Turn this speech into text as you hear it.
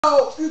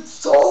Now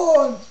it's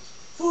time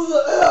for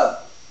the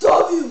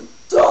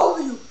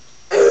fwwe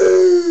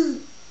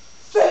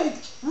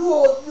Fake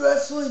World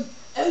Wrestling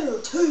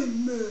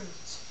Entertainment.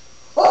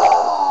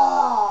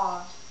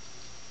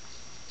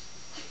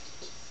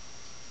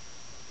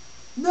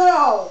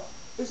 Now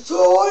it's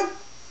time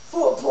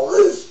for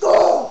Police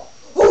Star.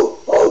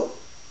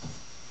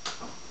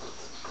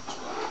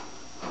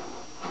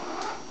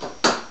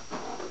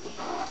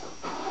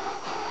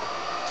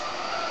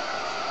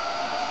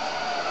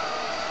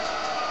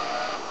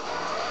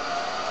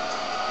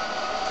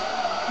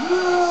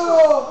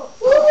 Yeah!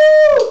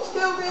 Woo!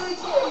 Still really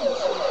cute.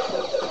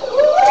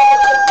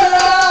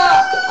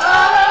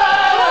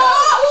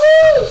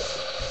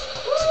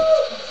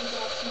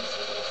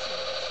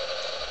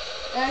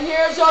 And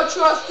here's our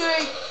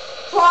trusty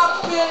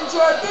prop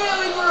manager,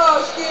 Billy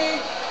Borowski.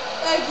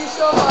 Thank you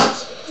so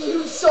much.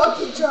 You suck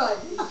at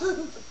driving.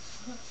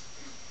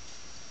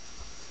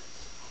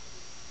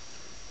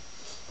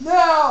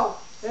 Now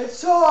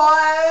it's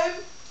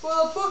time for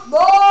the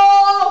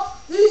football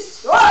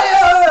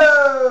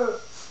destroyer.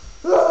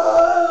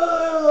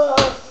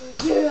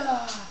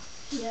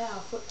 Yeah,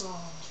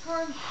 football.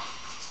 Turn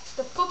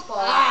the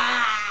football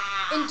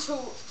into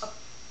a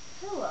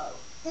pillow.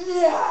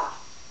 Yeah,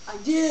 I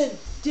did,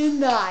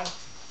 didn't I?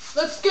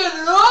 Let's get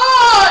it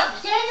on!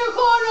 Get in your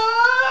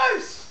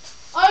corners!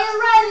 Are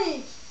you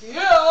ready?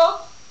 Yeah.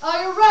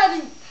 Are you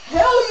ready?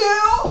 Hell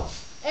yeah!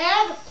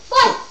 And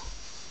fight!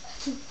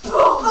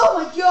 Oh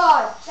my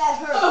god, that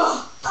hurts.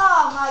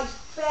 Ah, my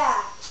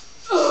back.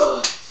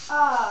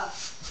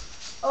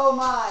 Oh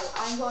my,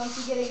 I'm going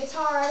to get a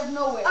guitar out of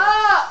nowhere.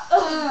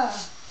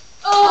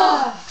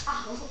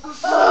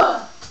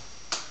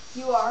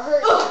 You are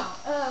hurt now.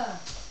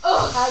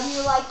 How do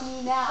you like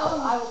me now?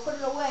 I will put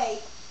it away,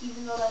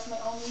 even though that's my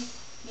only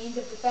means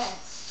of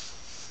defense.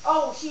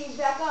 Oh, she's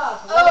back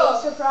up. What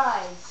a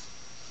surprise.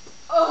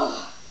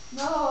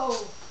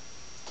 No.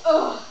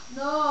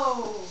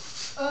 No.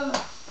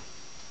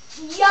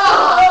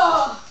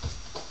 Yeah!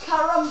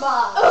 Caramba!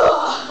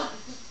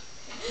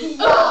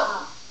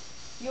 Yeah!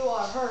 You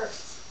are hurt.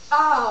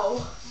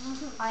 Ow!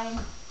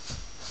 I'm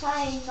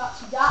trying not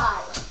to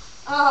die.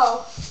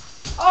 Ow.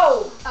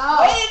 Oh! Ow.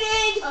 Where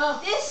did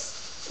this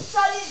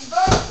sudden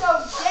burst of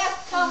death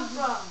come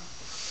from?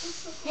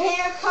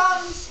 Here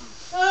comes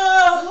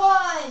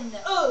one,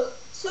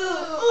 two.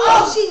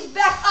 Oh, she's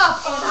back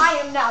up, and I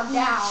am now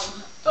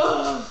down.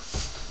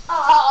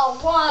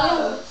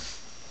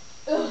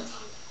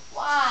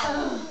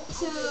 One,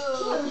 2,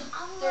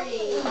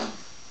 3.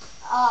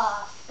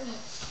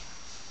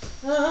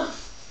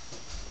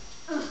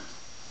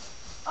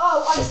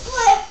 Oh, I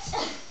slipped!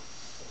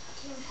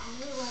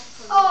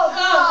 Oh,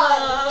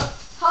 God!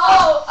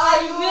 How I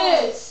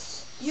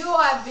missed! You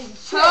have been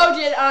How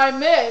tricked did I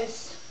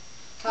miss?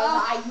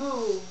 because I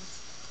moved.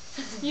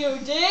 You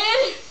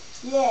did?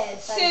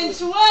 Yes,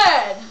 Since I did.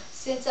 when?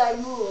 Since I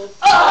moved.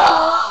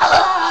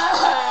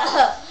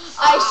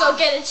 I shall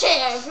get a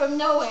chair from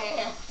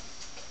nowhere.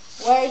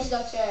 Where's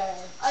the chair?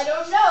 I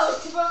don't know,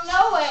 it's from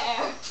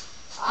nowhere.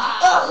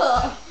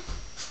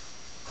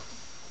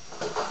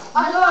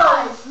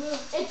 Alive!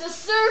 It's a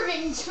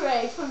serving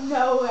tray from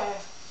nowhere.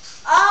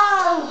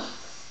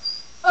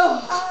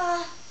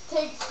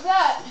 Take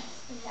that.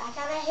 I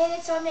gotta hit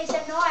it so it makes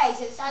a noise.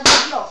 It sounds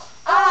like yo.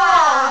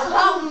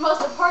 That one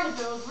must have heard if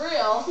it was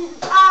real.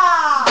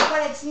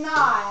 But it's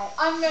not.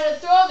 I'm gonna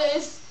throw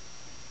this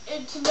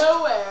into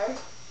nowhere.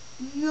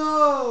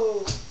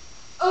 No.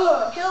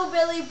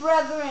 Hillbilly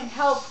brethren,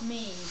 help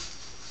me.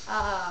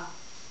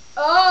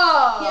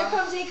 Here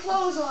comes a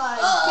clothesline.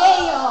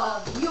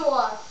 Damn, you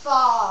are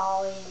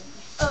falling.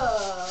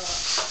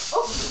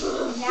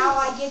 Now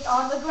I get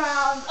on the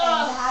ground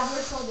and have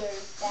your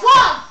shoulders down.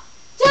 1,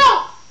 2,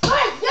 3,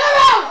 you're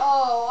out!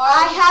 Oh,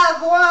 I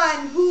have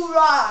won.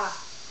 Hoorah.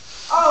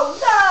 Oh,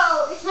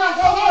 no. It's not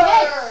over.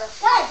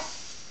 Hey!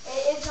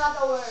 It's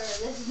not over.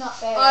 This is not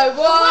fair. I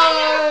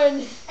won!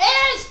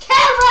 It's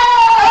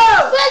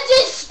Cameron! The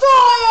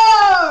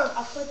Destroyer! I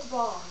put the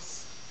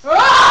balls.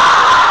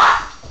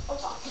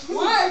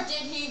 Where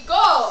did he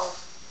go?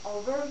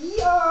 Over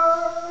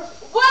here.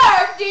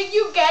 Where did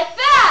you get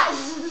that?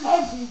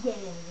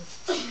 Everywhere.